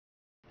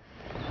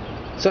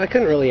So I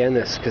couldn't really end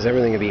this because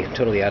everything would be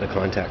totally out of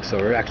context, so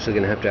we're actually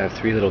going to have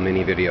 3 little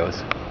mini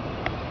videos.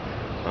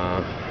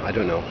 I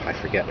don't know, I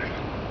forget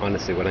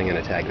honestly what I'm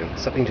going to tag them.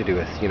 Something to do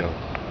with, you know,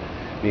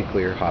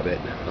 nuclear, Hobbit,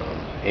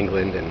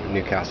 England and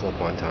Newcastle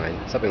upon Tyne,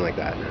 something like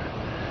that.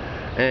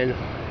 And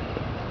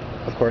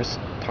of course,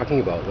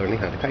 talking about learning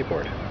how to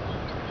kiteboard.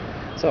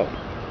 So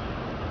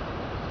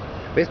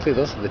basically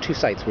those are the 2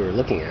 sites we were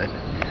looking at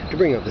to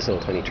bring up this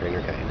little tiny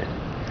trainer kite.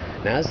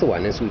 Now as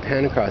we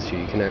pan across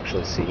here, you can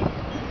actually see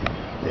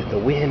that the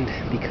wind,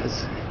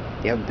 because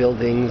you have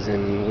buildings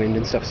and wind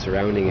and stuff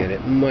surrounding it,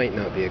 it might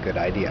not be a good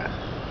idea.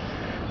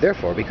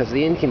 Therefore, because of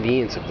the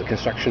inconvenience of the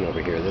construction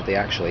over here, that they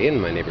actually in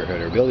my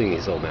neighborhood are building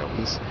these little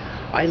mountains,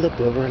 I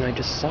looked over and I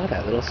just saw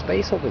that little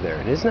space over there.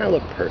 And doesn't that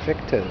look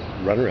perfect to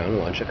run around and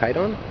launch a kite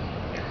on?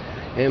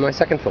 And my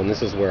second film,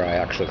 this is where I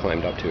actually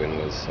climbed up to and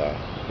was,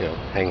 you know,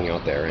 hanging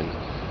out there and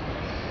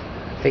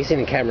facing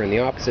the camera in the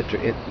opposite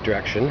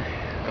direction,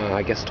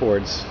 I guess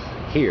towards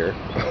here,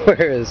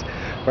 whereas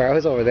where I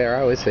was over there,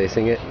 I was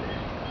facing it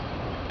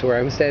to where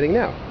I'm standing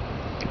now.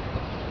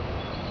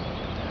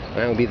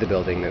 That'll be the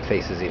building that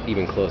faces it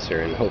even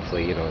closer, and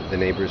hopefully, you know, the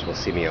neighbors will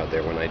see me out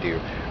there when I do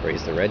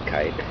raise the red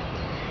kite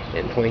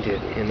and point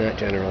it in that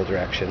general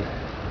direction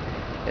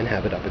and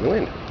have it up in the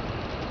wind.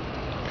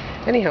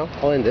 Anyhow,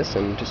 I'll end this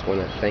and just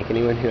want to thank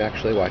anyone who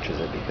actually watches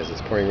it, because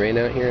it's pouring rain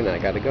out here and I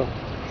gotta go.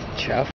 Ciao.